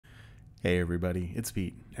Hey everybody, it's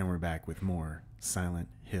Pete, and we're back with more Silent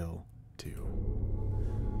Hill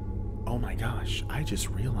 2. Oh my gosh, I just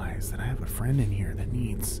realized that I have a friend in here that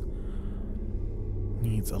needs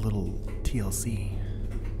a little TLC.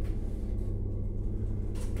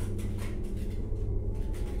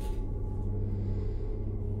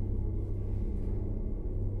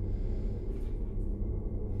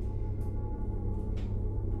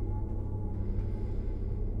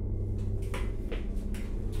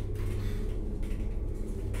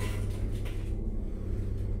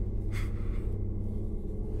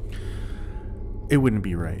 It wouldn't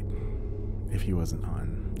be right if he wasn't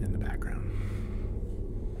on in the background.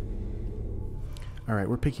 All right,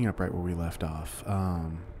 we're picking up right where we left off.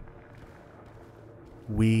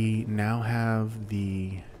 We now have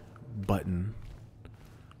the button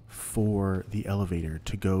for the elevator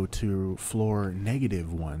to go to floor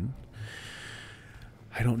 -1.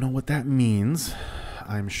 I don't know what that means.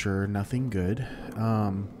 I'm sure nothing good.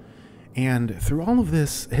 And through all of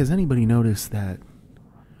this, has anybody noticed that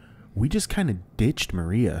we just kind of ditched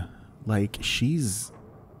Maria? Like, she's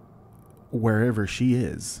wherever she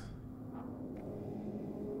is.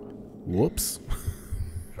 Whoops.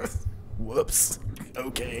 Whoops.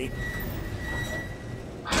 Okay.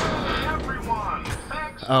 Everyone,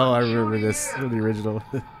 thanks Oh, I for remember tuning this in. from the original.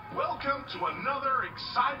 Welcome to another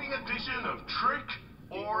exciting edition of Trick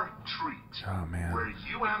or Treat. Oh, man. Where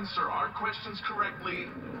you answer our questions correctly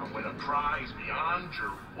and win a prize beyond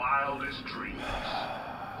your wildest dreams.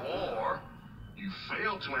 Or you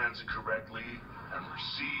fail to answer correctly and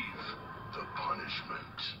receive the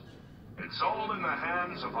punishment. It's all in the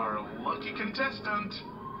hands of our lucky contestant,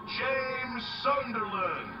 James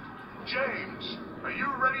Sunderland. James, are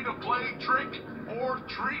you ready to play Trick or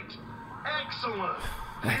Treat? Excellent.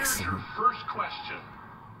 Here's your first question.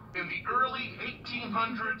 In the early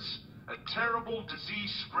 1800s, a terrible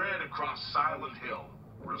disease spread across Silent Hill,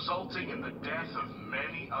 resulting in the death of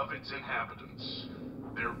many of its inhabitants.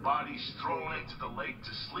 Their bodies thrown into the lake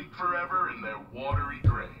to sleep forever in their watery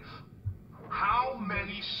grave. How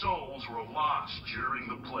many souls were lost during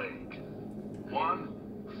the plague? 1,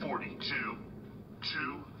 42,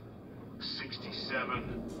 2,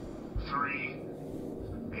 67, 3,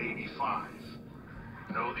 85.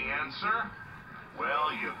 Know the answer?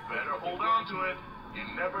 Well, you better hold on to it. You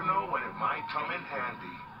never know when it might come in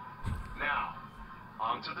handy. Now,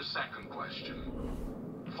 on to the second question.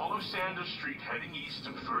 Follow Sanders Street heading east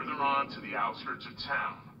and further on to the outskirts of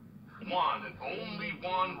town. One and only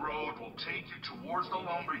one road will take you towards the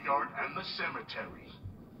lumberyard and the cemetery.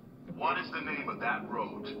 What is the name of that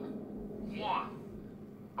road? 1.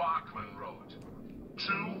 Bachman Road.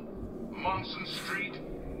 2. Munson Street.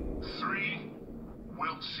 3.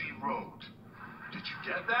 Wiltsey Road. Did you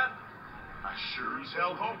get that? I sure as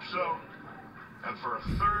hell hope so. And for a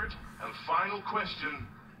third and final question,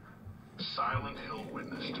 Silent Hill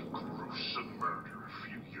witnessed a gruesome murder a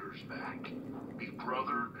few years back. A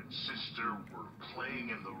brother and sister were playing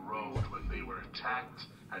in the road when they were attacked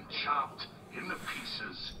and chopped into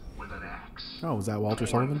pieces with an axe. Oh, was that Walter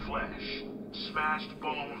Torn Sullivan? flesh, smashed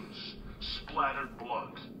bones, splattered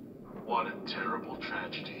blood. What a terrible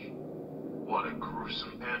tragedy. What a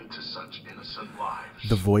gruesome end to such innocent lives.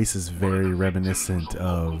 The voice is One very the victims reminiscent was a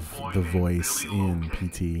local of boy the named voice Billy in Loke.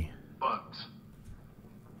 PT. But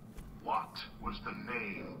what was the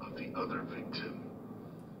name of the other victim?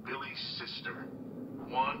 Billy's sister.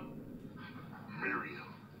 1.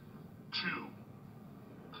 Miriam. 2.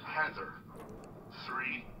 Heather.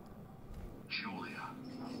 3. Julia.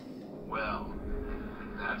 Well,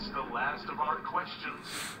 that's the last of our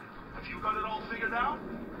questions. Have you got it all figured out?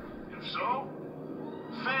 If so,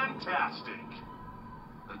 fantastic.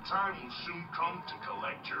 The time will soon come to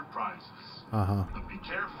collect your prizes. Uh-huh. But be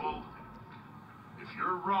careful. If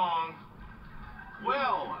you're wrong,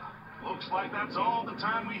 well, looks like that's all the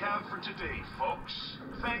time we have for today, folks.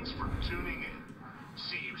 Thanks for tuning in.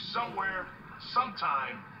 See you somewhere,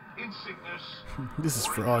 sometime, in sickness. This is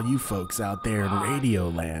for all you folks out there in radio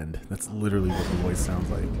land. That's literally what the voice sounds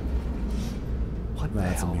like. What the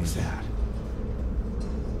That's hell was amazing. that?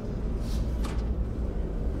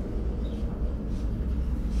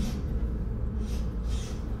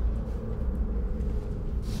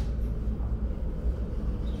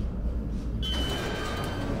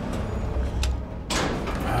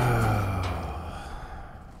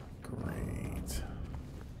 Great.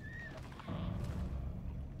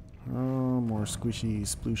 Oh, more squishy,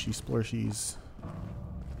 splooshy, splorshies.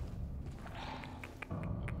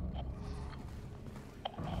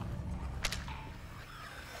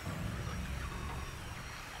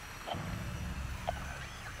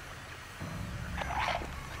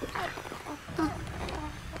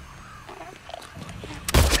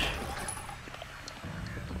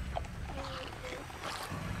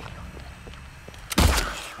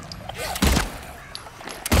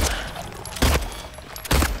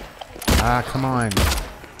 Ah, come on.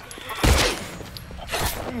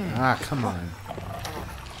 Ah, come on.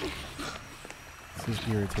 This is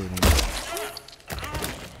irritating.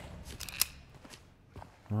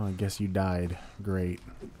 Well, I guess you died. Great.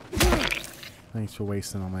 Thanks for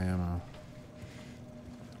wasting all my ammo.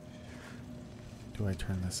 Do I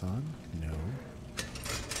turn this on? No.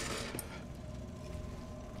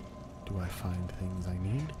 Do I find things I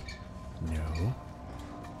need? No.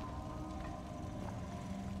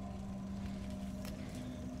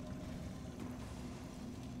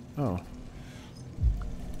 Oh.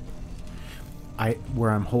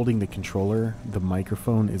 Where I'm holding the controller, the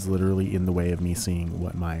microphone is literally in the way of me seeing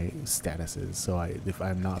what my status is. So if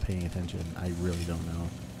I'm not paying attention, I really don't know.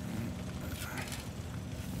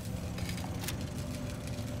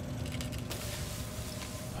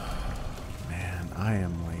 Man, I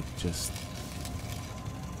am like just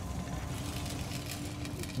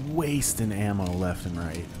wasting ammo left and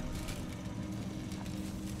right.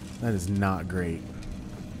 That is not great.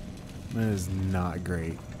 That is not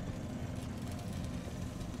great.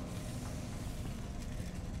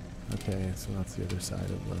 Okay, so that's the other side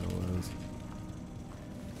of what it was.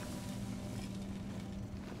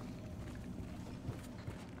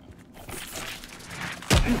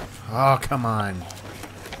 Oh, come on.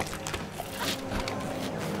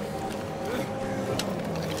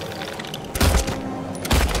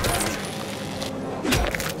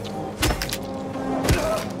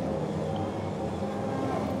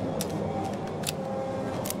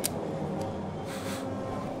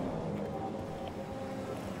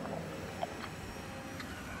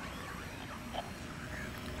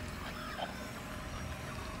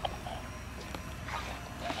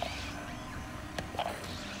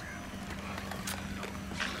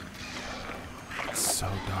 So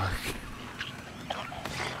dark.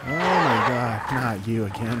 Oh my god, not you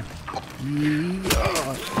again. Really?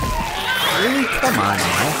 Come on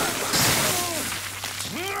now.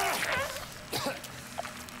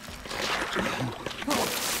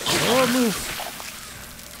 Oh, move.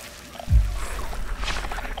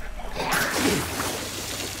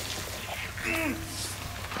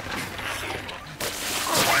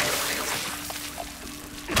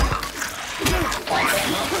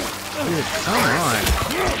 Dude, come on.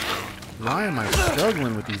 Why am I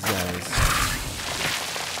struggling with these guys?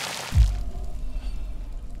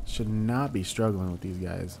 Should not be struggling with these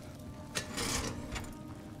guys.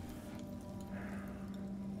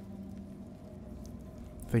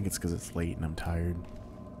 I think it's because it's late and I'm tired.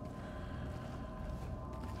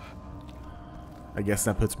 I guess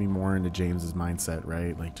that puts me more into James's mindset,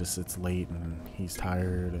 right? Like, just it's late and he's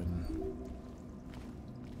tired and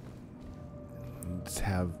just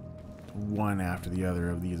have one after the other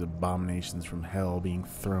of these abominations from hell being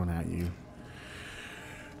thrown at you.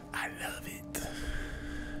 I love it.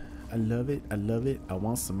 I love it. I love it. I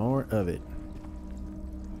want some more of it.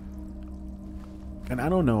 And I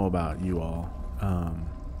don't know about you all,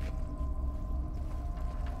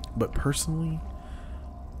 but personally,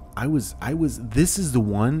 this is the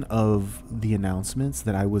one of the announcements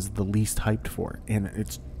that I was the least hyped for. And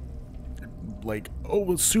it's like,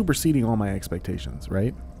 superseding all my expectations,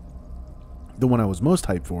 right? The one I was most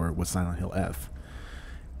hyped for was Silent Hill F.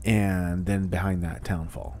 And then behind that,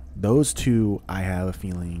 Townfall. Those two, I have a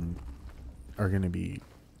feeling, are going to be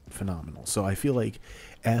phenomenal. So I feel like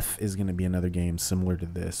F is going to be another game similar to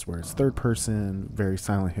this, where it's third person, very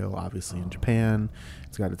Silent Hill, obviously in Japan.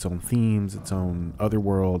 It's got its own themes, its own other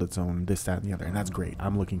world, its own this, that, and the other. And that's great.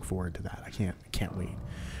 I'm looking forward to that. I can't wait.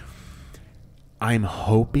 I'm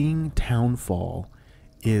hoping Townfall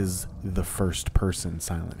is the first person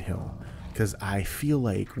Silent Hill, because I feel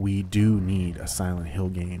like we do need a Silent Hill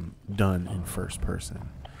game done in first person.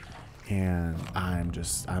 And I'm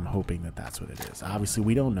hoping that that's what it is. Obviously,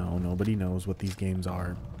 we don't know. Nobody knows what these games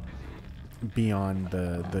are beyond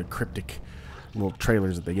the cryptic little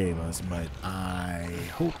trailers that they gave us. But I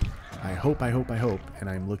hope, and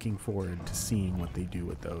I'm looking forward to seeing what they do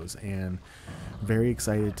with those. And very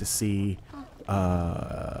excited to see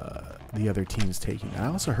the other teams taking. I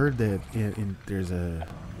also heard that there's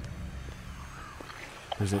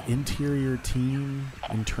an interior team,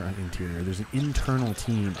 there's an internal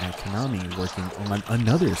team at Konami working on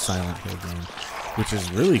another Silent Hill game, which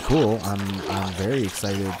is really cool. I'm very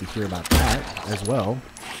excited to hear about that as well.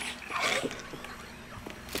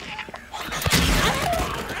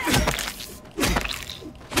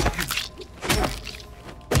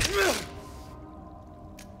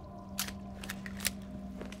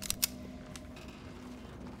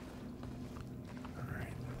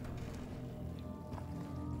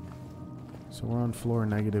 So we're on floor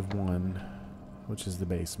 -1, which is the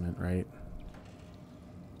basement, right?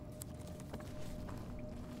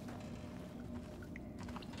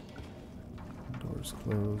 Door's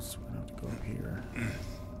closed. We're gonna have to go up here.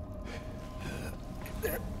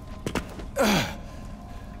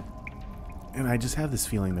 And I just have this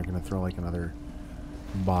feeling they're gonna throw like another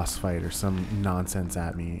boss fight or some nonsense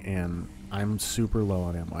at me, and I'm super low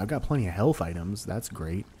on ammo. I've got plenty of health items, that's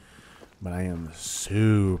great, but I am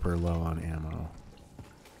super low on ammo.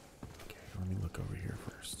 Okay, let me look over here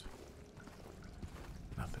first.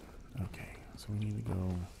 Nothing. Okay, so we need to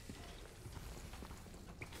go.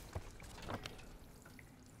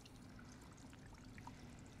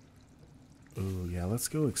 Ooh, yeah, let's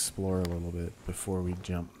go explore a little bit before we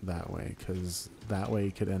jump that way, because that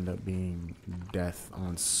way could end up being death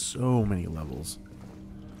on so many levels.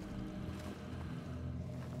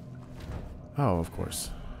 Oh, of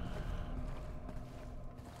course.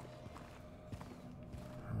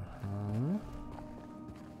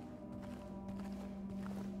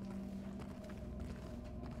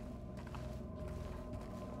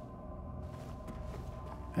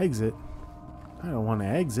 Exit? I don't want to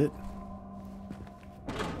exit.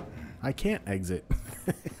 I can't exit.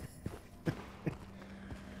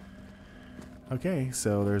 Okay,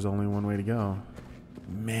 so there's only one way to go.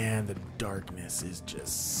 Man, the darkness is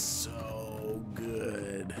just so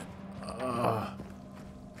good. Ugh.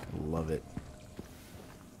 Love it.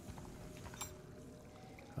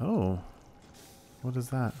 Oh. What is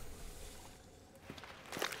that?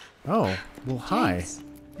 Oh, well, hi.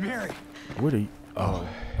 Mary. What are you? Oh.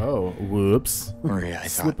 Oh, whoops. Maria, I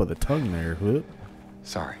Slip of the tongue there. Whoop.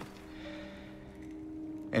 Sorry.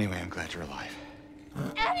 Anyway, I'm glad you're alive.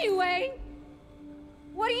 Anyway?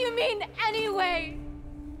 What do you mean, anyway?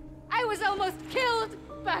 I was almost killed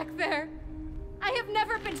back there. I have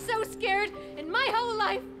never been so scared in my whole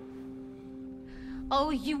life.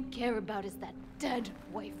 All you care about is that dead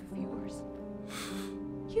wife of yours.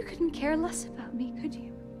 You couldn't care less about me, could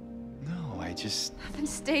you? No, I just... Then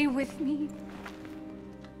stay with me.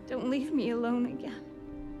 Don't leave me alone again.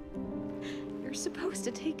 You're supposed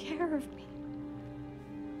to take care of me.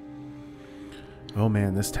 Oh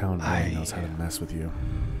man, this town really knows how to mess with you.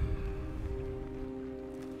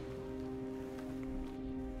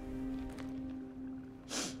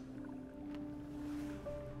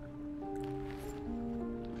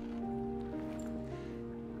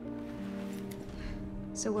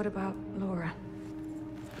 So what about Laura?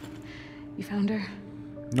 You found her?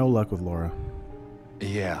 No luck with Laura.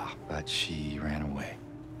 Yeah, but she ran away.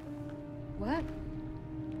 What?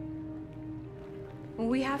 Well,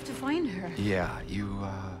 we have to find her. Yeah, you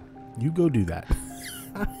go do that.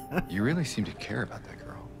 you really seem to care about that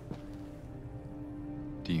girl.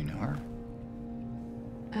 Do you know her?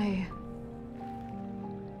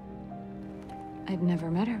 I'd never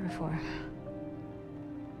met her before.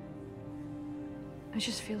 I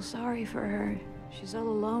just feel sorry for her. She's all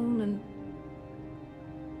alone, and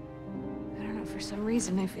I don't know, for some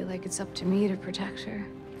reason I feel like it's up to me to protect her.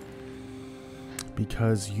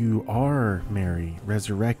 Because you are Mary,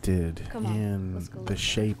 resurrected in go the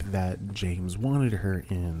shape that James wanted her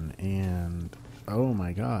in, and oh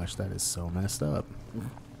my gosh, that is so messed up.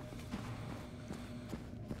 Alright,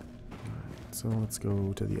 so let's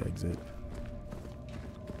go to the exit.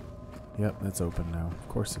 Yep, that's open now. Of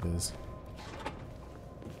course it is.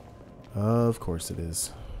 Of course it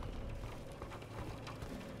is.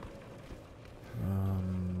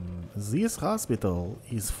 This hospital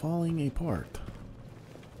is falling apart.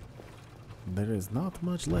 There is not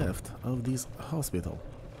much left of this hospital.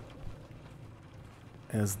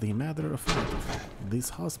 As the matter of fact, this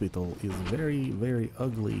hospital is very, very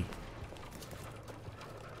ugly.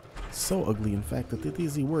 So ugly, in fact, that it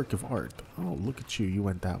is a work of art. Oh, look at you. You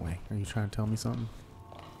went that way. Are you trying to tell me something?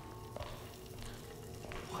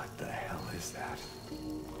 What the hell is that?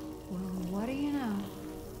 Well, what do you know?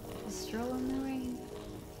 A stroll in the rain.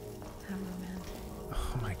 How romantic.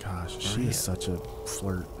 Oh my gosh, she is such a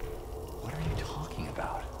flirt. What are you talking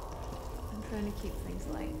about? I'm trying to keep things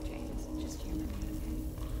light, James. Just human, okay?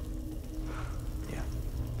 Yeah.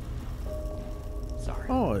 Sorry.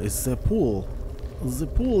 Oh, it's the pool. The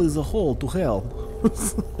pool is a hole to hell.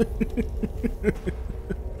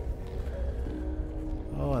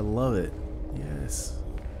 Oh, I love it. Yes.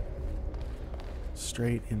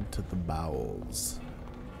 Straight into the bowels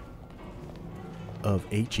of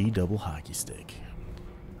HE double hockey stick.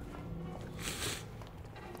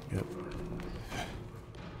 Yep.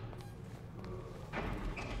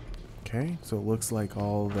 Okay, so it looks like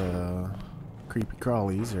all the creepy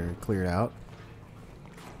crawlies are cleared out.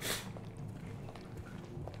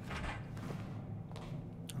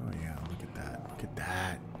 Oh yeah, look at that. Look at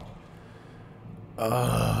that.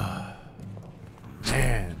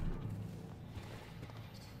 Man.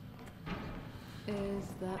 Is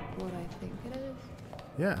that what I think it is?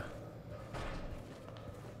 Yeah.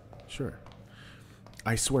 Sure.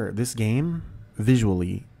 I swear, this game,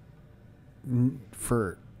 visually,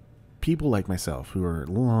 for people like myself who are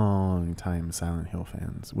long-time Silent Hill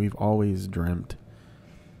fans, we've always dreamt,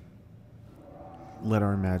 let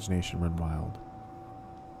our imagination run wild.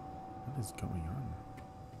 What is going on?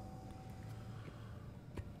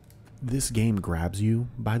 This game grabs you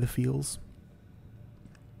by the feels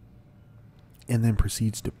and then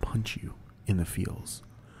proceeds to punch you in the feels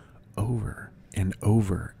over and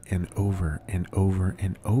over and over and over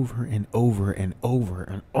and over and over and over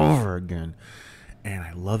and over again. And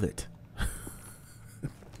I love it.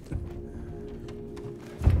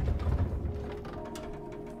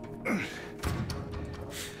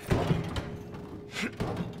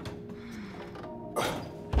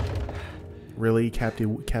 Really,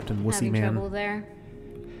 Captain Wussy Having Man? trouble there?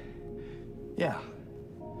 Yeah.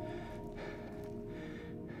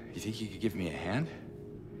 You think you could give me a hand?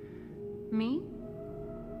 Me?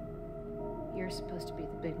 You're supposed to be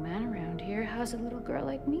the big man around here. How's a little girl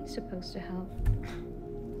like me supposed to help?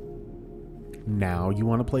 Now you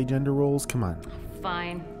want to play gender roles? Come on.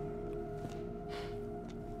 Fine.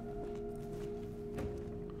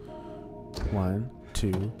 One,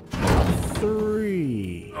 two,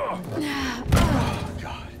 three. Oh,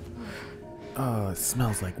 God. Oh, it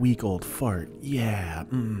smells like weak old fart. Yeah.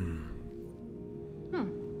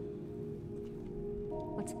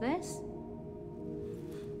 What's this?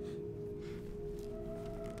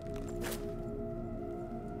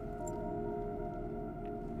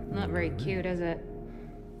 Not very cute, is it?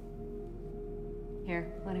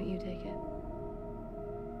 Here, why don't you take it?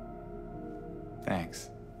 Thanks.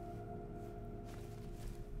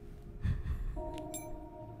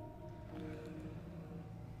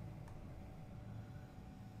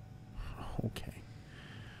 Okay.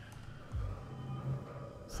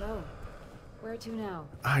 So, where to now?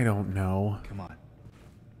 I don't know. Come on.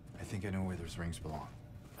 I think I know where those rings belong.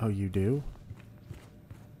 Oh, you do?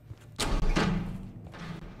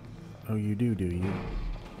 Oh, you do you?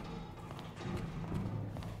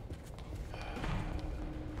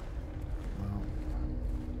 Well,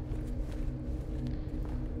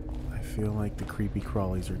 I feel like the creepy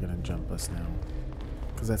crawlies are gonna jump us now.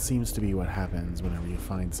 Because that seems to be what happens whenever you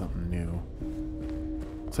find something new.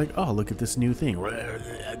 It's like, oh, look at this new thing.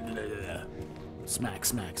 Smack,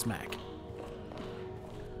 smack, smack.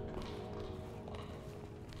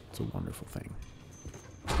 It's a wonderful thing.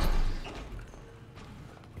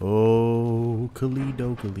 Oh,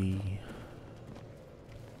 Kali-dokali.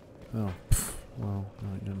 Oh, well,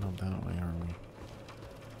 not that way, are we?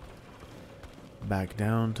 Back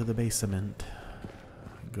down to the basement.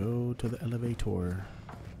 Go to the elevator.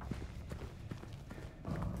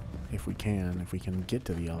 If we can get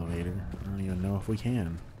to the elevator. I don't even know if we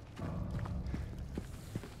can.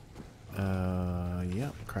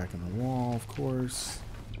 Yep, cracking the wall, of course.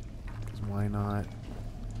 'Cause why not?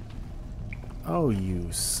 Oh,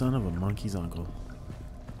 you son of a monkey's uncle.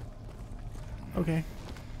 Okay.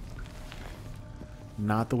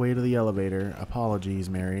 Not the way to the elevator. Apologies,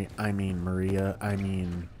 Mary. I mean, Maria. I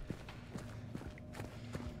mean...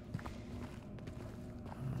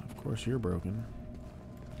 of course you're broken.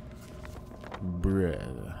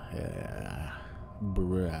 Bruh. Yeah.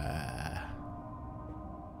 Bruh.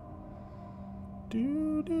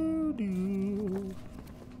 Do do do.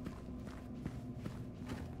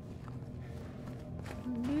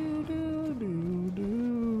 Do do do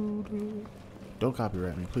do do. Don't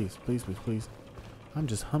copyright me, please, please, please, please. I'm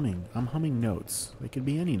just humming. I'm humming notes. They could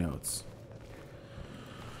be any notes.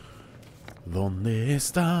 ¿Dónde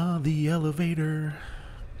está the elevator?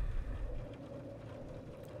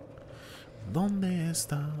 ¿Dónde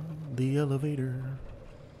está the elevator?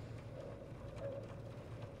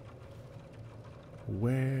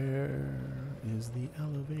 Where is the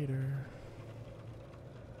elevator?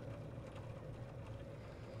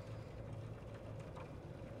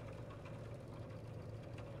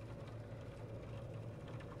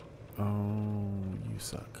 Oh, you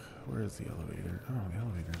suck. Where is the elevator? Oh, the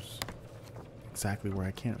elevator's exactly where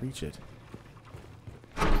I can't reach it.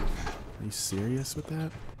 Are you serious with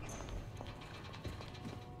that?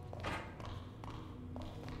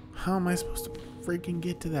 How am I supposed to freaking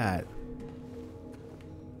get to that?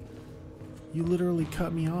 You literally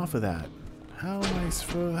cut me off of that. How am I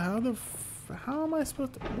supposed? How am I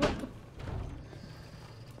supposed to? What the?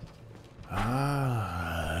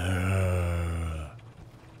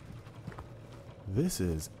 This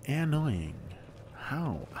is annoying.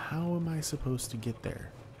 How am I supposed to get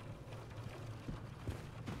there?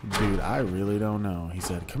 Dude, I really don't know. He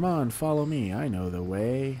said, "Come on, follow me. I know the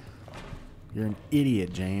way." You're an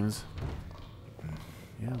idiot, James.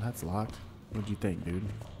 Yeah, that's locked. What'd you think, dude?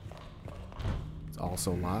 It's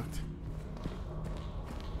also locked.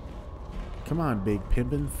 Come on, big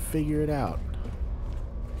pimpin', figure it out.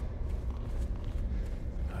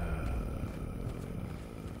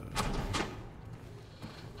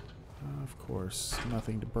 Of course,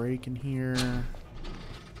 nothing to break in here.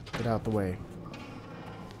 Get out the way.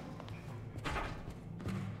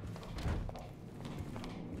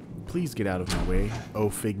 Please get out of my way, oh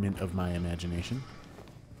figment of my imagination.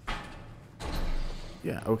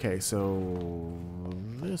 Yeah, okay, so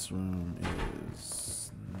this room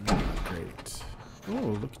is not great.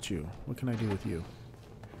 Oh, look at you. What can I do with you?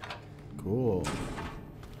 Cool.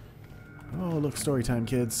 Oh, look, story time,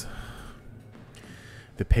 kids.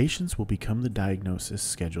 The patients will become the diagnosis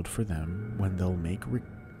scheduled for them when they'll make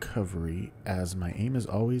recovery, as my aim is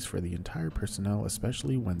always for the entire personnel,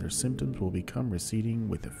 especially when their symptoms will become receding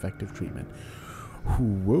with effective treatment.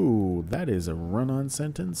 Whoa, that is a run-on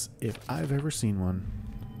sentence if I've ever seen one.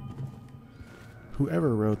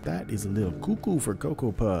 Whoever wrote that is a little cuckoo for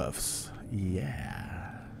Cocoa Puffs.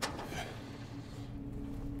 Yeah.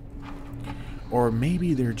 Or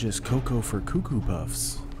maybe they're just Cocoa for Cuckoo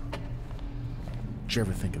Puffs. Did you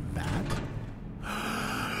ever think of that?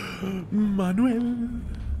 Manuel.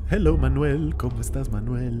 Hello, Manuel. ¿Cómo estás,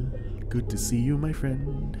 Manuel? Good to see you, my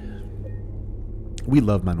friend. We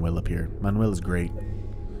love Manuel up here. Manuel is great.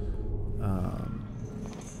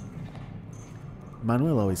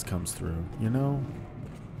 Manuel always comes through, you know?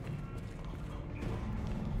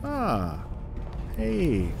 Ah.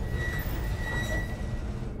 Hey.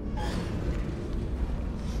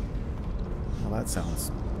 Well, that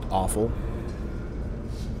sounds awful.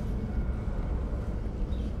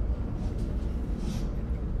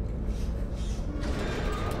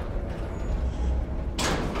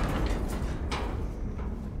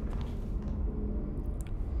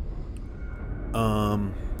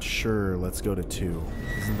 Sure, let's go to 2.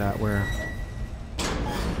 Isn't that where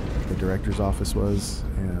the director's office was?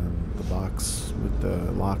 And the box with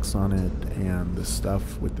the locks on it, and the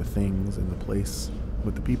stuff with the things, and the place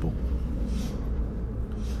with the people?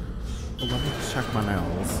 Well, let me check my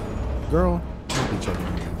nails. Girl, don't be checking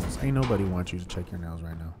your nails. Ain't nobody wants you to check your nails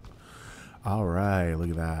right now. Alright,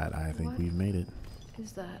 look at that. I think we've made it.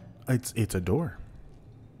 Is that? It's a door.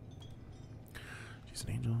 She's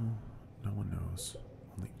an angel. No one knows.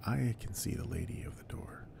 Only I can see the lady of the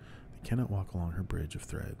door. They cannot walk along her bridge of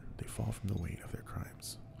thread. They fall from the weight of their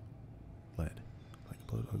crimes. Lead. Like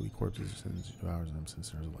blood, ugly corpses, sins devours them since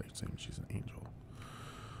there's a light saying she's an angel.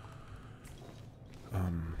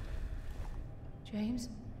 James?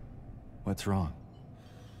 What's wrong?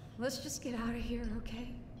 Let's just get out of here,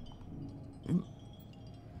 okay?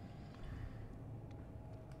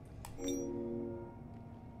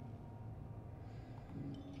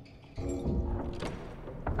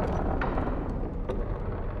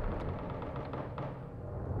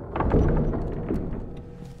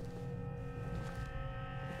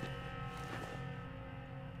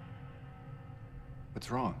 What's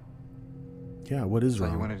wrong? Yeah, what is I thought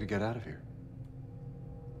wrong? you wanted to get out of here.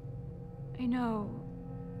 I know.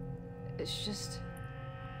 It's just...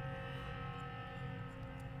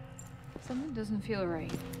 something doesn't feel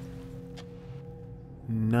right.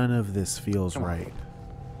 None of this feels Come on. right.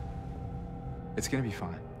 It's gonna be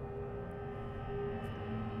fine.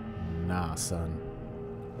 Nah, son.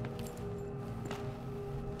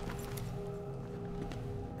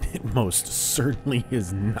 It most certainly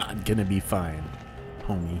is not gonna be fine,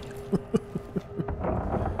 homie.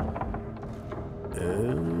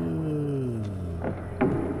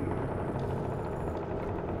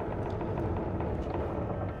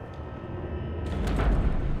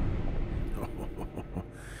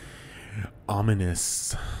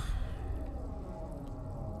 Ominous.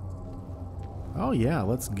 Oh yeah,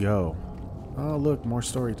 let's go. Oh look, more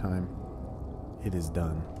story time. It is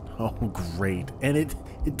done. Oh great, and it's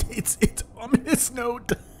ominous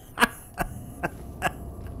note.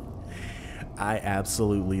 I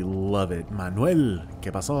absolutely love it. Manuel,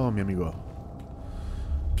 ¿qué pasó, mi amigo?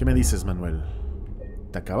 ¿Qué me dices, Manuel?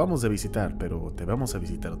 Te acabamos de visitar, pero te vamos a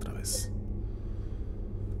visitar otra vez.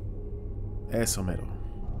 Eso mero.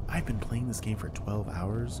 I've been playing this game for 12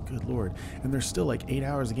 hours. Good lord. And there's still like 8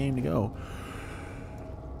 hours of game to go.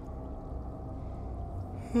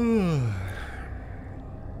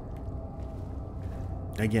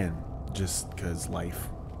 Again, just because life.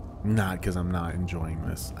 Not because I'm not enjoying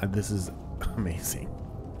this. This is amazing.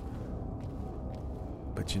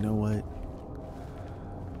 But you know what?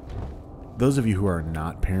 Those of you who are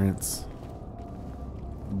not parents,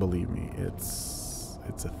 believe me, it's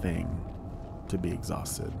a thing to be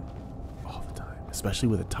exhausted. all the time, especially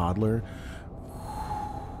with a toddler.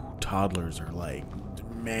 Toddlers are like,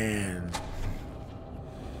 man.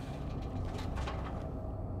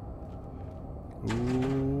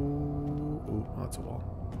 Ooh, oh, that's a wall.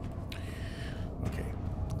 Okay,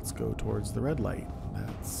 let's go towards the red light.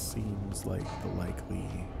 That seems like the likely.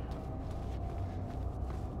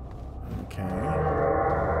 Okay.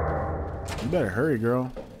 You better hurry,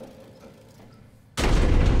 girl.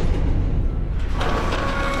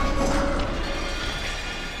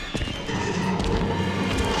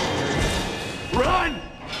 Run!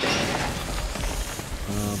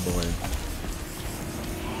 Oh boy.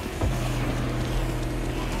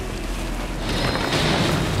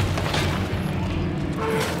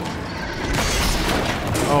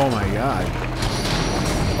 Oh my god.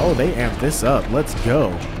 Oh, they amped this up. Let's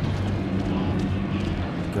go.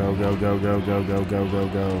 Go, go, go, go, go, go, go, go,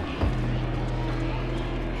 go.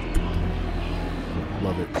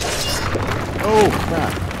 Love it. Oh,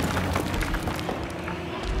 crap.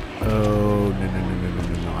 Oh, no, no, no, no, no,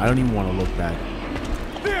 no, no. I don't even want to look back.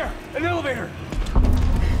 There! An elevator!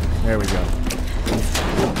 There we go.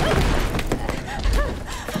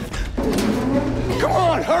 Come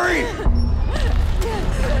on, hurry!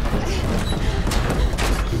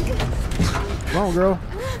 Come on, girl.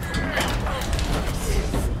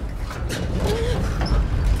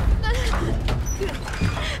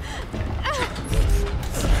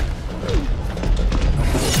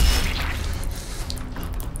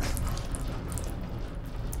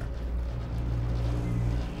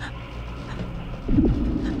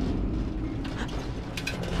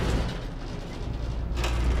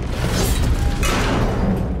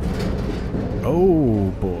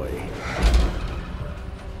 Oh boy.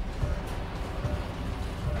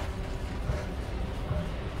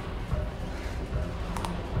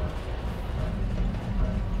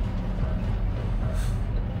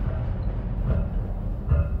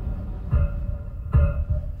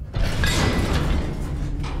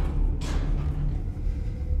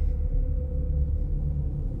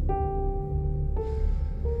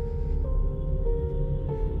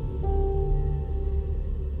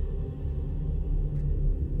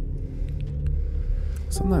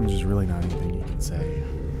 Sometimes there's really not anything you can say.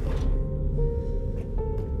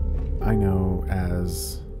 I know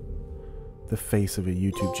as the face of a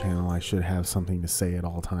YouTube channel, I should have something to say at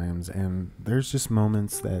all times, and there's just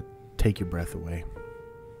moments that take your breath away.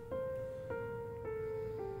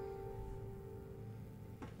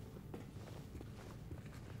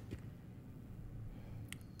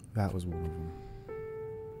 That was one of them.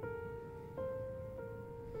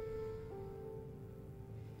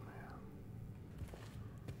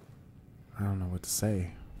 I don't know what to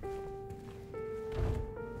say.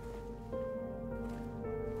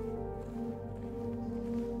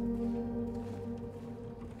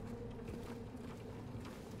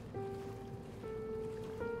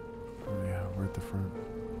 Oh yeah, we're at the front.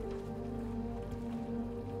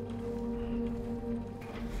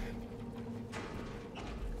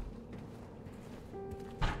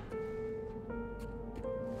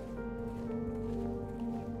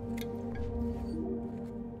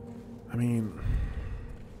 I mean,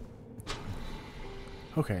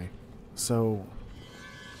 okay, so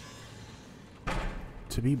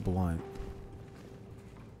to be blunt,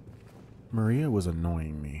 Maria was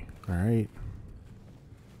annoying me, alright?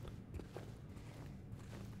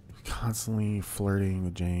 Constantly flirting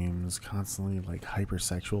with James, constantly like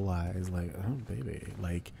hypersexualized, like, oh baby,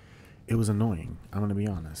 like, it was annoying. I'm gonna be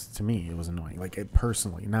honest. To me, it was annoying. Like, it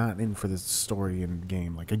personally, not in for the story and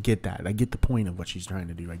game. Like, I get that. I get the point of what she's trying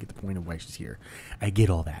to do. I get the point of why she's here. I get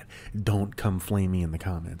all that. Don't come flame me in the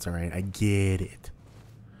comments, all right? I get it.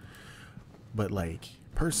 But, like,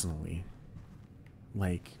 personally,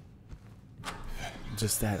 like,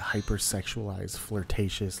 just that hypersexualized,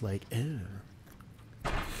 flirtatious, like, ew.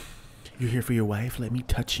 You're here for your wife? Let me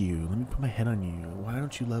touch you. Let me put my head on you. Why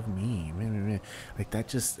don't you love me? Like, that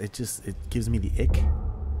just, it gives me the ick.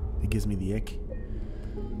 It gives me the ick.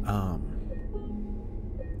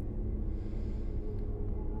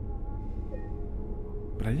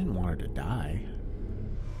 But I didn't want her to die.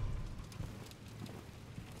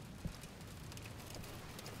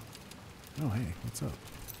 Oh, hey, what's up?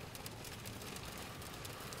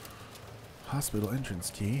 Hospital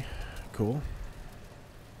entrance key. Cool.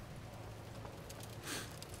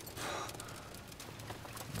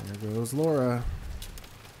 There goes Laura.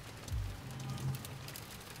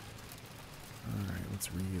 Alright,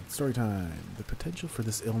 let's read. Story time. The potential for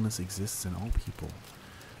this illness exists in all people,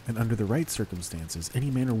 and under the right circumstances,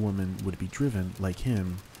 any man or woman would be driven, like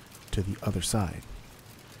him, to the other side.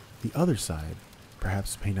 The other side,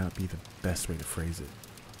 perhaps, may not be the best way to phrase it.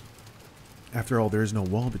 After all, there is no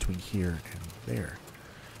wall between here and there.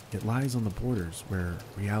 It lies on the borders where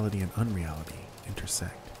reality and unreality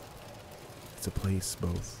intersect. It's a place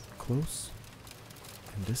both close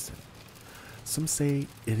and distant. Some say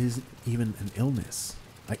it isn't even an illness.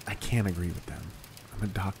 I can't agree with them. I'm a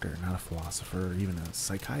doctor, not a philosopher or even a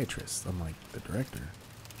psychiatrist, unlike the director.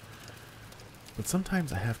 But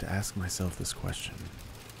sometimes I have to ask myself this question.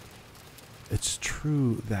 It's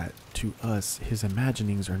true that to us, his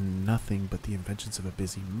imaginings are nothing but the inventions of a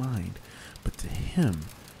busy mind, but to him,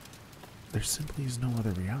 there simply is no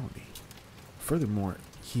other reality. Furthermore,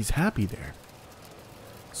 he's happy there.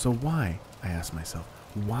 So why, I ask myself,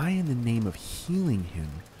 why in the name of healing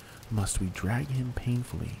him must we drag him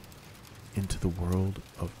painfully into the world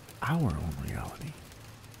of our own reality?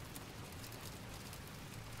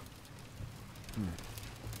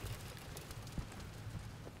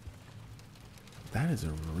 That is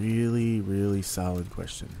a really, really solid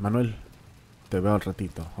question. Manuel, te veo al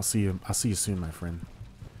ratito. I'll see you soon, my friend.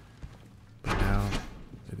 But now,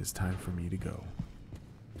 it is time for me to go.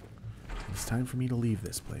 It's time for me to leave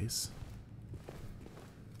this place.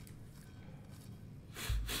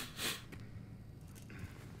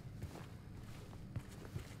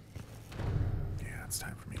 Yeah, it's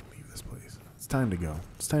time for me to leave this place. It's time to go.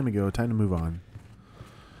 It's time to go. Time to move on.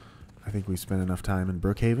 I think we spent enough time in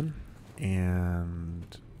Brookhaven. And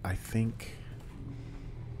I think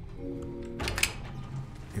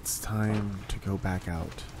it's time to go back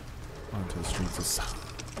out onto the streets of South.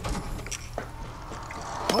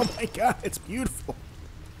 Oh my god, it's beautiful.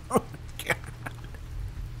 Oh my god.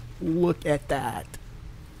 Look at that.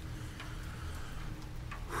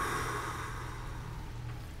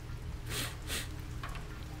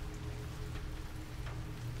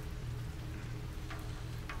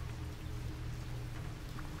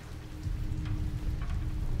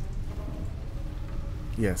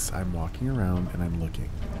 Yes, I'm walking around and I'm looking.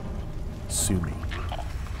 Sue me.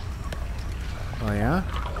 Oh yeah?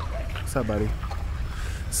 What's up, buddy?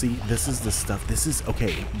 See, this is the stuff. This is,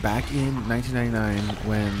 okay, back in 1999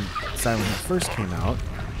 when Silent Hill first came out,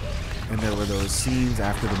 and there were those scenes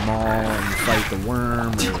after the mall and you fight the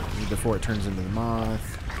worm or before it turns into the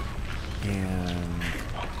moth, and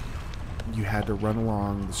you had to run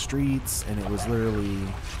along the streets, and it was literally...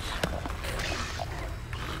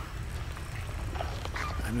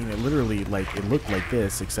 I mean, it literally, like, it looked like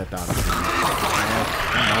this, except obviously...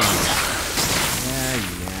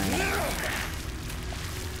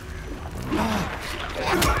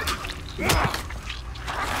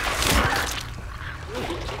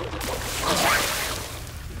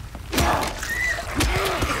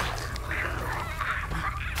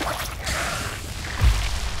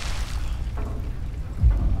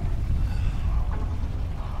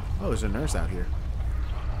 Oh, there's a nurse out here.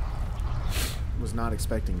 Was not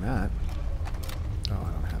expecting that. Oh,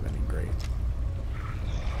 I don't have any. Great.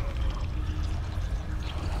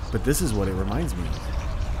 But this is what it reminds me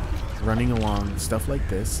of. Running along stuff like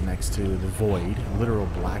this next to the void, literal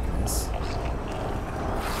blackness.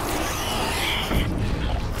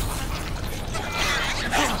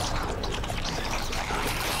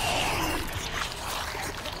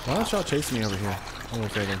 Why don't y'all chase me over here? A little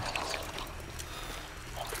further.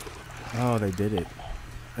 Oh, they did it.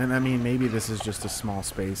 And I mean, maybe this is just a small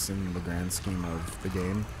space in the grand scheme of the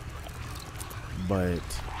game, but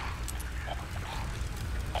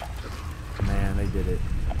man, they did it.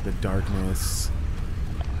 The darkness,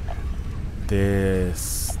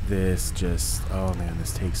 this just, oh man,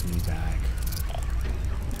 this takes me back.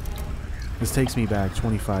 This takes me back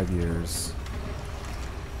 25 years,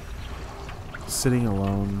 sitting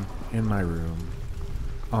alone in my room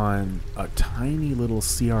on a tiny little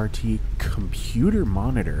CRT computer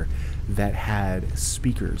monitor that had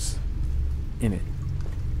speakers in it.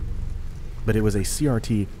 But it was a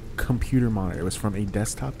CRT computer monitor. It was from a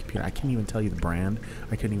desktop computer. I can't even tell you the brand.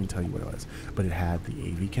 I couldn't even tell you what it was. But it had the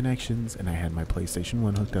AV connections, and I had my PlayStation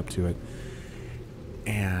 1 hooked up to it.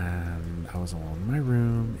 And I was alone in my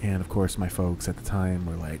room, and of course my folks at the time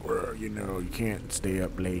were like, well, you know, you can't stay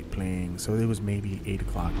up late playing. So it was maybe 8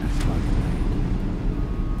 o'clock, 9 o'clock at night.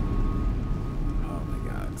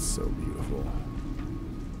 So beautiful.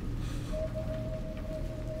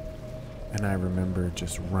 And I remember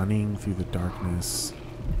just running through the darkness.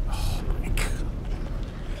 Oh my god.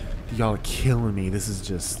 Y'all are killing me. This is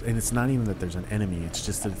just, and it's not even that there's an enemy, it's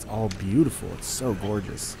just that it's all beautiful. It's so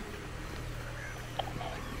gorgeous.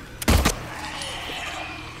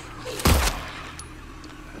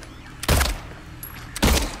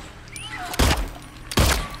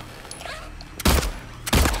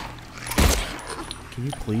 Can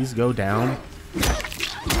you please go down?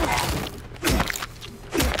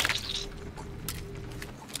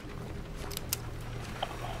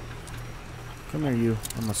 Come here, you.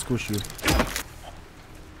 I'm gonna squish you.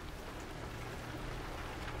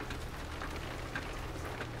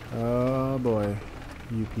 Oh boy.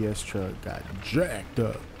 UPS truck got jacked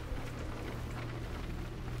up.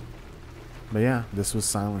 But yeah, this was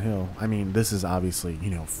Silent Hill. I mean, this is obviously,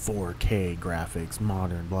 you know, 4K graphics,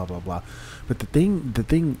 modern, blah blah blah. But the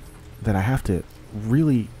thing that I have to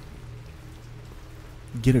really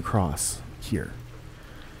get across here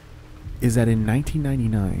is that in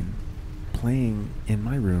 1999, playing in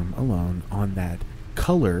my room alone on that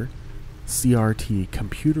color CRT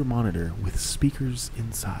computer monitor with speakers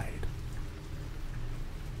inside,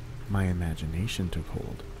 my imagination took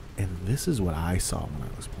hold, and this is what I saw when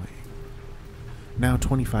I was playing. Now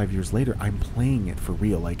 25 years later, I'm playing it for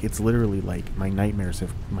real. Like, it's literally like my nightmares,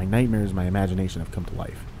 my imagination have come to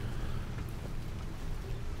life.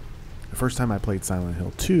 The first time I played Silent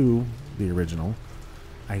Hill 2, the original,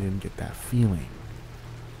 I didn't get that feeling.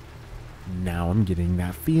 Now I'm getting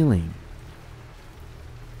that feeling.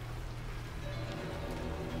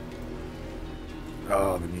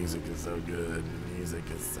 Oh, the music is so good. The music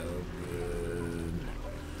is so good.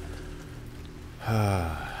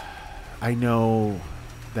 I know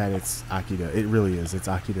that it's Akira. It really is. It's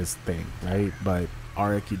Akira's thing, right? But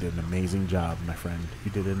Araki did an amazing job, my friend.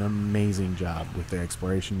 He did an amazing job with the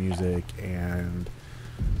exploration music and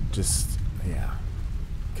just, yeah.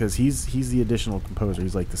 Because he's the additional composer.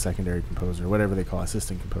 He's like the secondary composer, whatever they call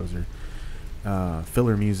assistant composer.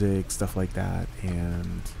 Filler music, stuff like that.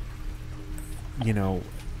 And, you know,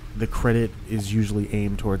 the credit is usually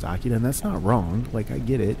aimed towards Akira, and that's not wrong. Like, I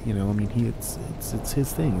get it, you know. I mean, it's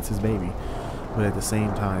his thing, it's his baby. But at the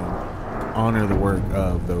same time, honor the work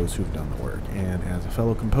of those who've done the work. And as a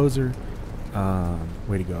fellow composer,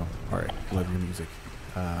 way to go. All right, love your music,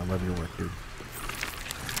 love your work, dude.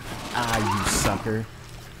 Ah, you sucker!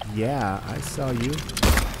 Yeah, I saw you.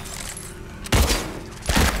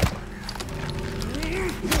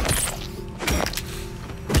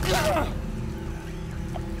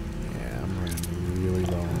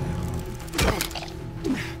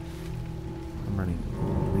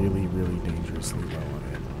 Dangerously low on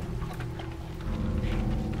ammo.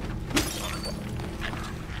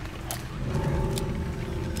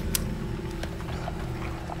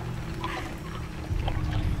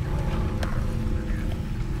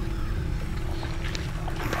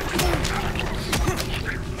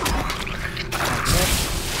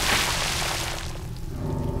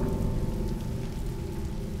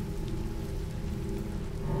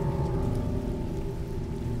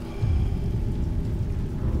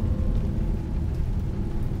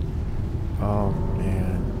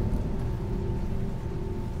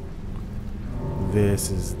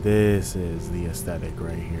 This is the aesthetic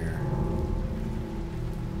right here.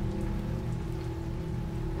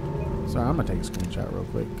 Sorry, I'm gonna take a screenshot real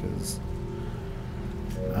quick because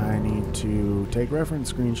I need to take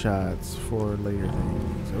reference screenshots for later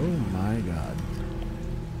things. Oh my god.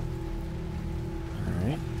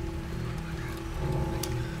 Alright.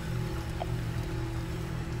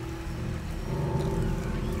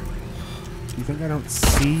 Do you think I don't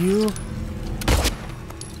see you?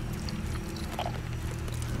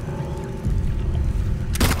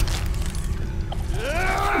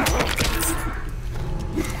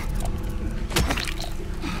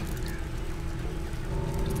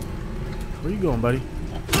 Where you going, buddy?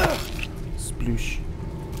 Sploosh.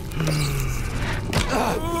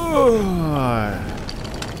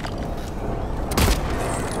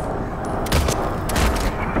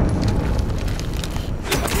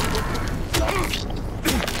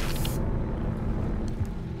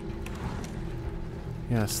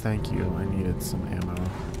 Yes, thank you. I needed some ammo.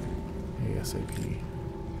 ASAP.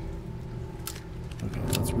 Okay,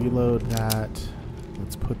 let's reload that.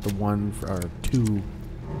 Let's put the one for our 2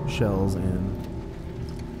 shells in.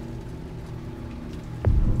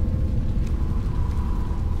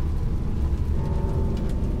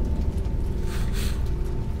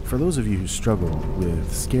 For those of you who struggle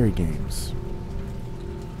with scary games,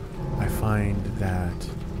 I find that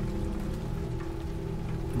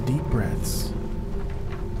deep breaths,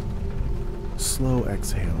 slow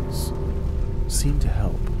exhales seem to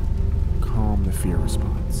help calm the fear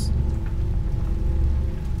response.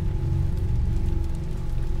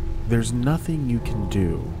 There's nothing you can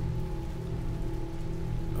do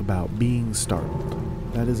about being startled.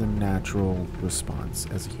 That is a natural response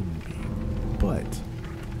as a human being. But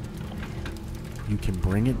you can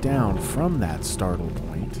bring it down from that startle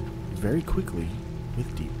point very quickly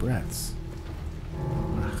with deep breaths.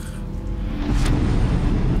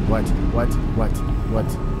 What?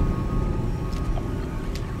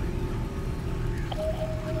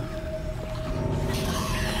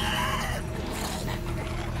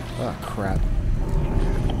 Oh, crap.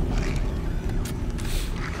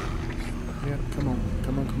 Yeah, come on.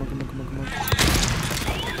 Come on, come on, come on, come on, come on.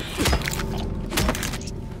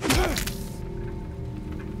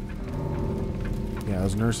 Yeah,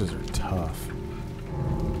 those nurses are tough.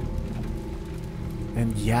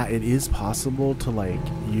 And yeah, it is possible to like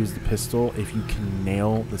use the pistol if you can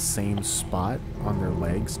nail the same spot on their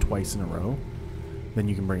legs twice in a row. Then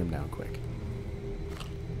you can bring them down quick.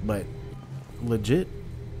 But legit,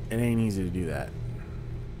 it ain't easy to do that.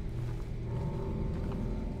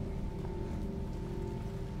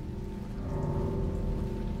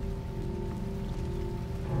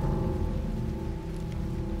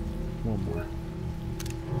 One more.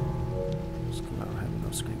 Just come out having no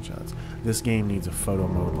screenshots. This game needs a photo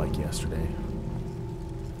mode like yesterday.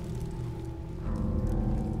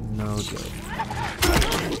 No joke.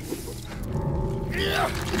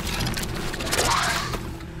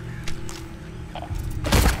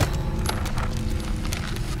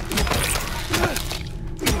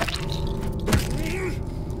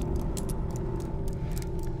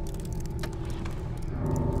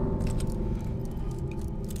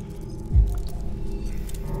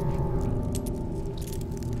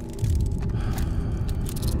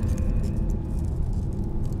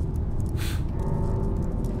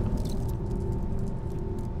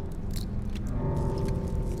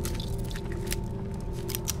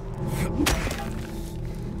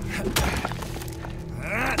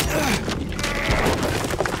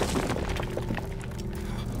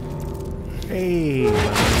 Hey!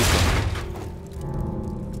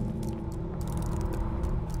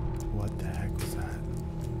 What the heck was that?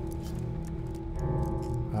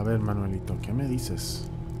 A ver, Manuelito, ¿qué me dices?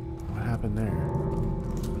 What happened there?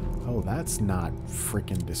 Oh, that's not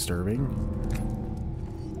freaking disturbing.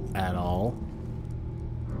 At all.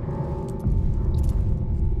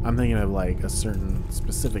 I'm thinking of like a certain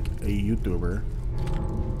specific YouTuber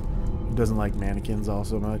who doesn't like mannequins all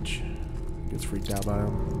so much. Gets freaked out by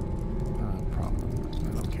them.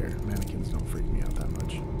 I don't care. Mannequins don't freak me out that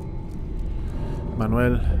much.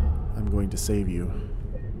 Manuel, I'm going to save you.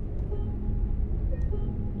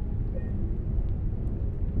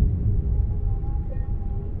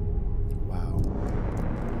 Wow.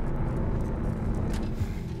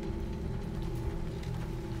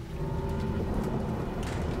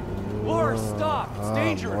 Laura, stop! It's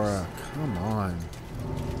dangerous! Laura, come on.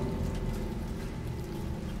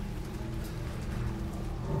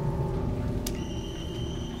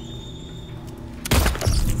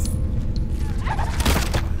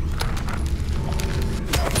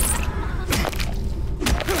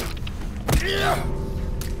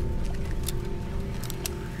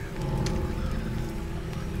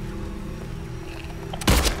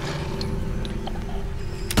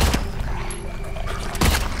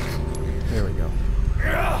 There we go.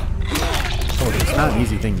 Oh, it's not an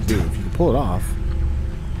easy thing to do. If you can pull it off,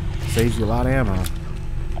 saves you a lot of ammo.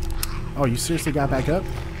 Oh, you seriously got back up?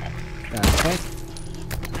 Okay.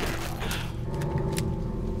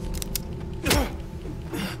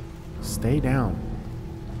 Stay down.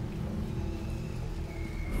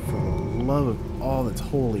 For the love of all that's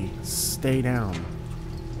holy, stay down.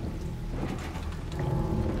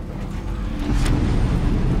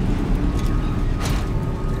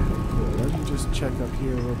 Let me just check up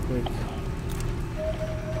here real quick.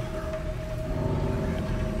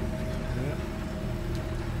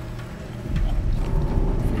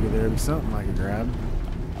 Figured there'd be something I could grab.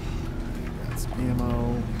 Got some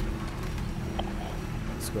ammo.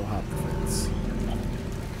 Let's go hop the fence.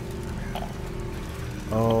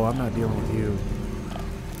 Oh, I'm not dealing with you.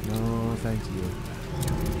 No, thank you.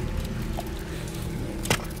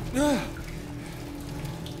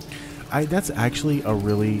 That's actually a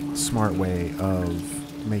really smart way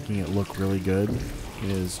of making it look really good,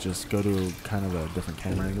 is just go to kind of a different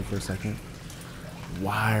camera angle for a second.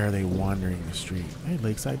 Why are they wandering the street? Hey,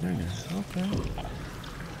 Lakeside Diner. Okay.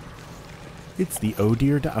 It's the Oh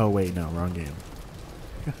Dear Oh, wait, no, wrong game.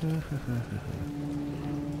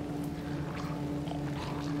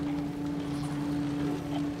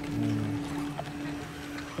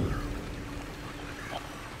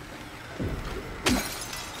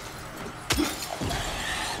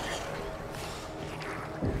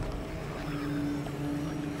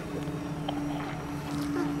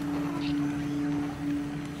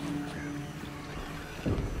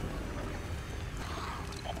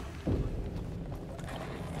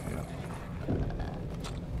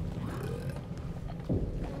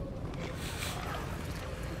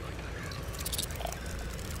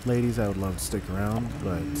 Ladies, I would love to stick around,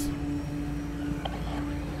 but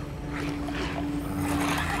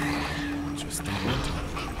just don't want to.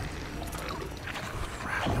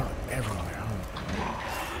 Crap,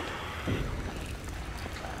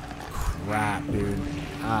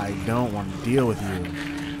 don't want to deal with you.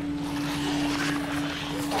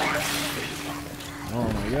 Oh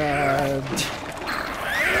my god.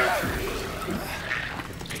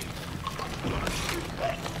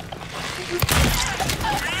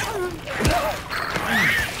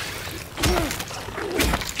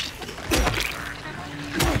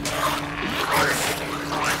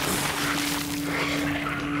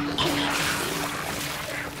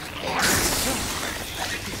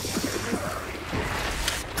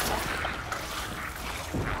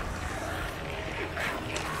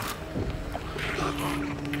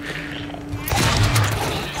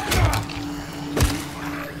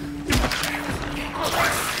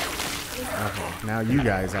 Now you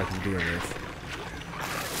guys I can deal with.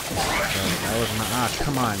 That was my... Ah,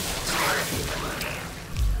 come on.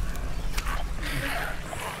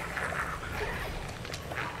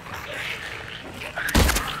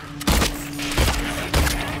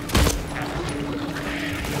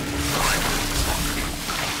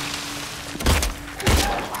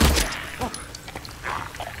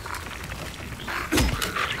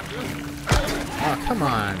 Oh, come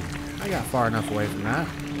on. I got far enough away from that.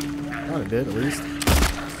 Thought it did, at least.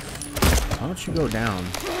 Why don't you go down?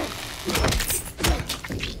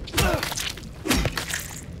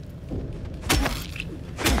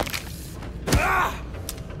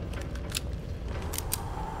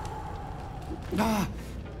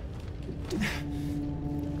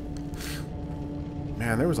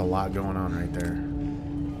 Man, there was a lot going on right there.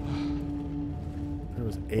 There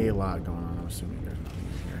was a lot going on. I'm assuming there's nothing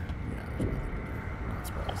in here. Yeah, there's nothing in there. Not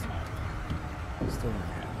surprised. Still not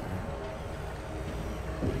here.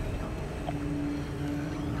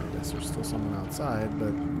 I guess there's still someone outside,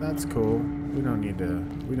 but that's cool. We don't need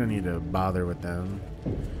to bother with them.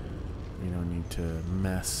 We don't need to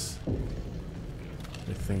mess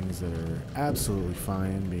with things that are absolutely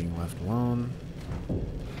fine being left alone. Okay,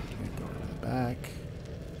 go to the back.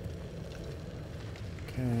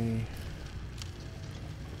 Okay.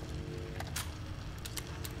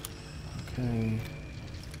 Okay.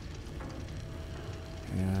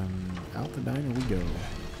 And out the diner we go.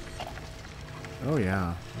 Oh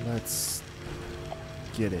yeah, let's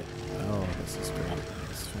get it. Oh, this is great.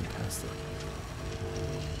 This is fantastic.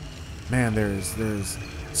 Man, there's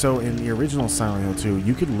so in the original Silent Hill 2,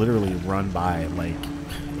 you could literally run by like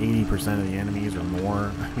 80% of the enemies or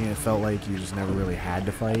more. I mean, it felt like you just never really had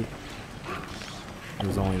to fight. It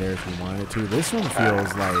was only there if you wanted it to. This one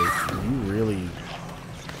feels like you really...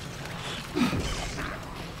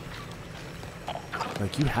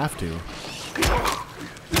 like you have to.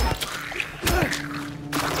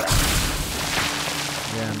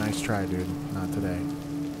 Yeah, nice try, dude. Not today.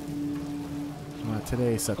 Not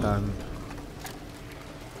today, Satan.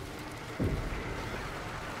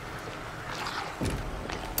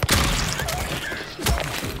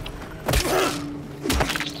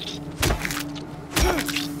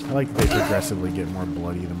 I like that they progressively get more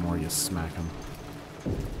bloody the more you smack them.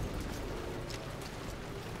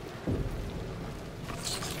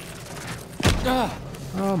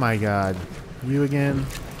 Oh my god. You again?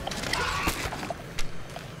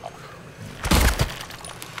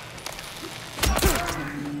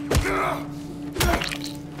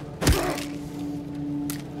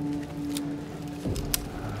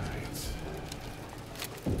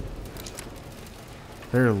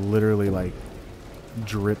 They're literally like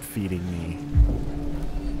drip feeding me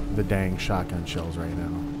the dang shotgun shells right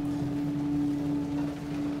now.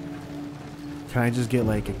 Can I just get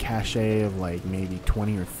like a cache of like maybe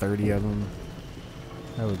 20 or 30 of them?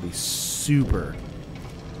 That would be super.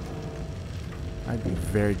 I'd be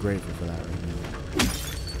very grateful for that right now.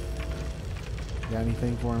 Got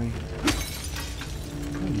anything for me?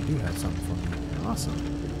 Oh, you do have something for me. Awesome.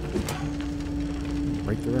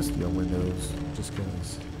 Break the rest of your windows just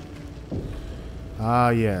because. Ah,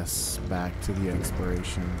 yes. Back to the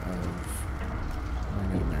exploration of my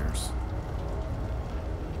nightmares.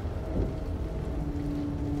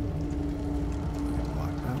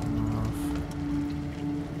 Block that one off.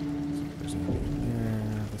 See if there's anything in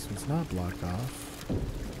there. This one's not blocked off.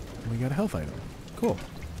 And we got a health item. Cool.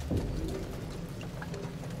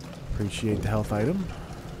 Appreciate the health item.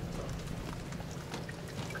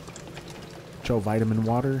 Cho vitamin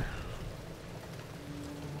water.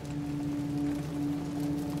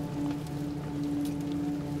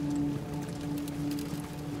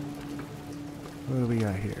 What do we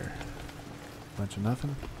got here? Bunch of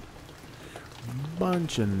nothing?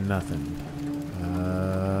 Bunch of nothing.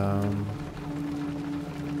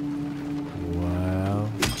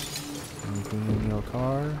 Well, anything in your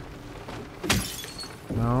car?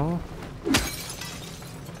 No?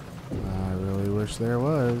 I really wish there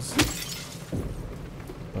was.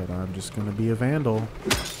 But I'm just gonna be a vandal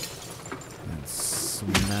and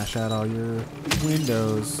smash out all your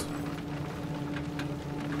windows.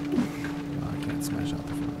 Oh, I can't smash out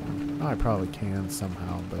the front one. Oh, I probably can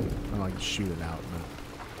somehow, but I like to shoot it out.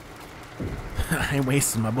 But I ain't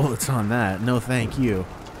wasting my bullets on that. No, thank you.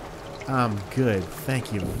 I'm good.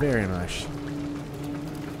 Thank you very much.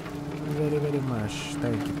 Very, very much.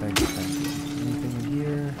 Thank you, thank you, thank you. Anything in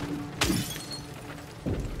here?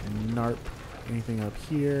 Narp. Anything up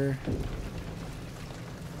here?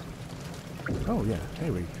 Oh, yeah.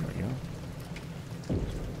 Here we go.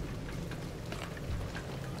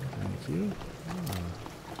 Thank you.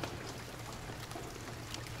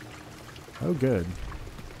 Oh, good.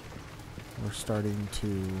 We're starting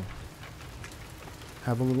to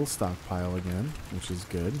have a little stockpile again, which is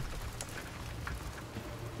good.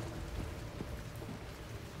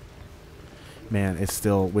 Man, it's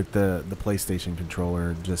still with the PlayStation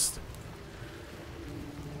controller. Just,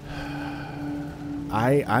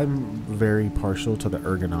 I'm very partial to the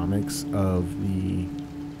ergonomics of the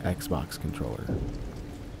Xbox controller.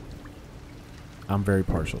 I'm very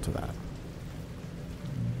partial to that.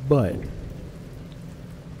 But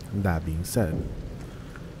that being said,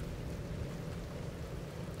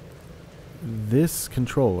 this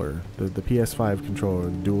controller, the PS5 controller,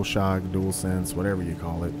 DualShock, DualSense, whatever you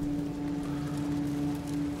call it,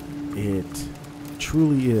 it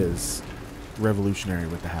truly is revolutionary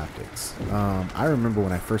with the haptics. I remember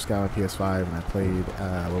when I first got my PS5 and I played,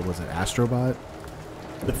 what was it, Astrobot?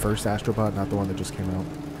 The first Astrobot, not the one that just came out.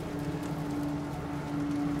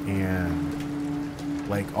 And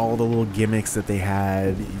like all the little gimmicks that they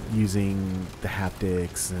had using the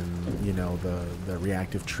haptics and, you know, the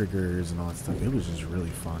reactive triggers and all that stuff, it was just really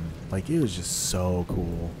fun. Like, it was just so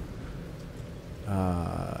cool.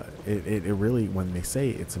 It really, when they say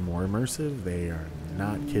it's more immersive, they are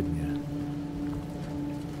not kidding you.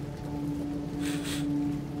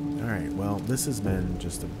 Alright, well, this has been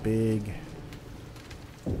just a big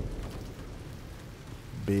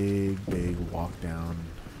walk down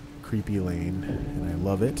creepy lane, and I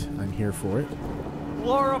love it. I'm here for it.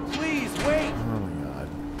 Laura, please, wait! Oh my god.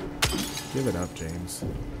 Give it up, James.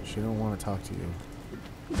 She don't want to talk to you.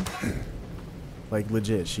 Like,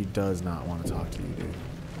 legit, she does not want to talk to you, dude.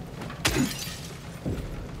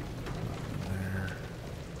 There.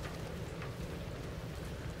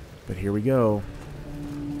 But here we go.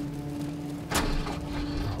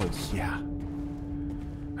 Oh, yeah.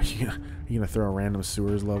 Are you gonna throw a random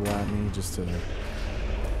sewers level at me just to... I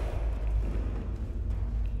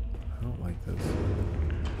don't like this.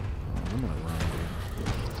 Oh, I'm gonna run,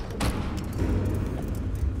 dude.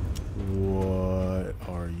 What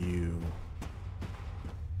are you?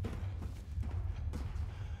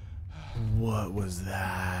 What was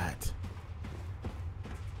that?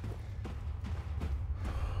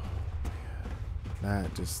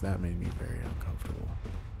 That made me very uncomfortable.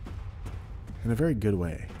 In a very good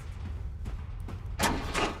way.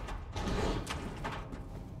 Oh,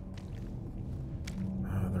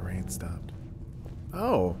 the rain stopped.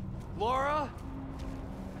 Oh! Laura?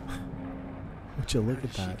 Would you look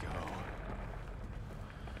at that?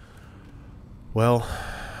 Well,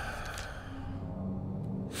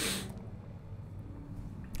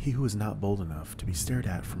 he who is not bold enough to be stared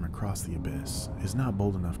at from across the abyss is not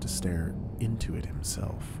bold enough to stare into it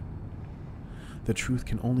himself. The truth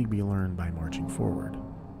can only be learned by marching forward.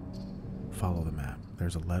 Follow the map.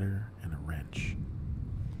 There's a letter and a wrench.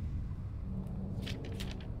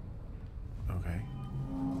 Okay.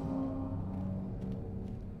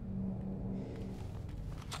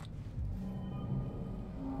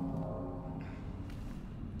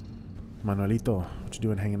 Manuelito, what you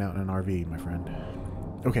doing hanging out in an RV, my friend?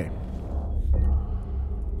 Okay.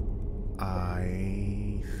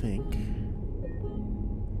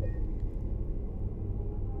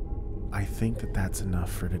 I think that that's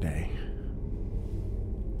enough for today.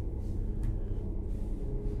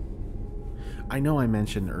 I know I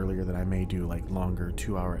mentioned earlier that I may do like longer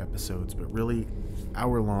 2-hour episodes, but really,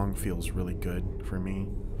 hour long feels really good for me.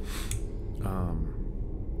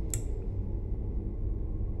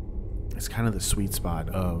 It's kind of the sweet spot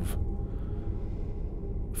of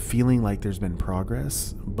feeling like there's been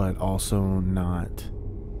progress, but also not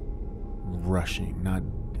rushing, not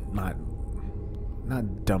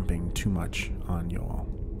dumping too much on y'all.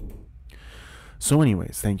 So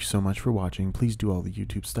anyways, thank you so much for watching. Please do all the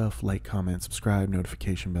YouTube stuff, like, comment, subscribe,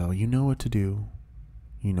 notification bell. You know what to do.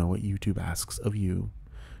 You know what YouTube asks of you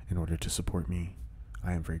in order to support me.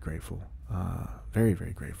 I am very grateful. Very,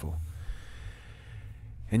 very grateful.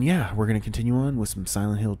 And yeah, we're going to continue on with some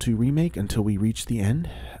Silent Hill 2 Remake until we reach the end.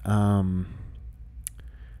 I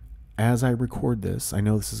as I record this, I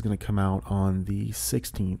know this is going to come out on the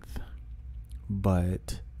 16th,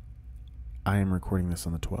 but I am recording this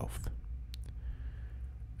on the 12th.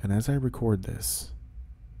 And as I record this,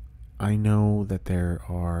 I know that there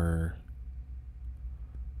are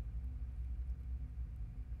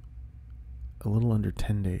a little under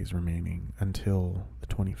 10 days remaining until the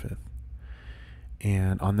 25th.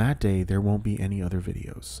 And on that day, there won't be any other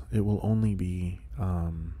videos. It will only be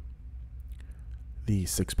the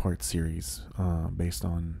 6-part series based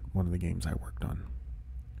on one of the games I worked on.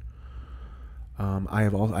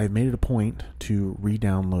 I've made it a point to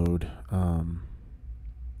re-download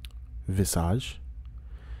Visage,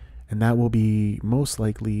 and that will be most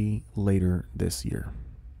likely later this year.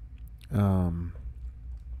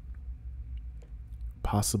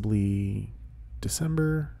 Possibly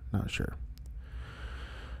December, not sure.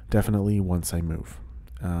 Definitely once I move.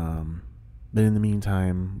 But in the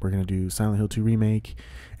meantime, we're going to do Silent Hill 2 Remake,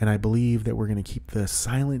 and I believe that we're going to keep the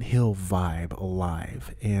Silent Hill vibe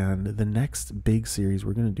alive. And the next big series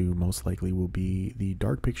we're going to do most likely will be the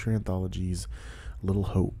Dark Picture Anthology's Little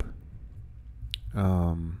Hope.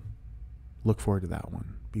 Look forward to that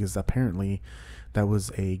one, because apparently that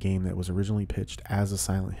was a game that was originally pitched as a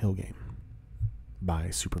Silent Hill game by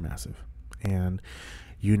Supermassive. And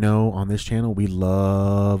you know, on this channel, we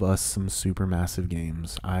love us some Supermassive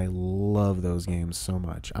games. I love those games so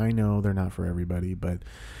much. I know they're not for everybody, but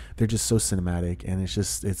they're just so cinematic, and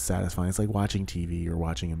it's satisfying. It's like watching TV or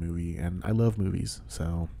watching a movie, and I love movies,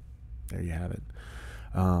 so there you have it.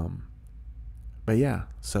 But yeah,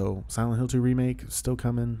 so Silent Hill 2 Remake still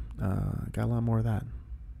coming. Got a lot more of that.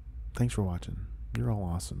 Thanks for watching. You're all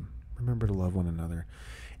awesome. Remember to love one another,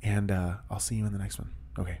 and I'll see you in the next one.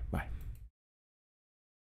 Okay, bye.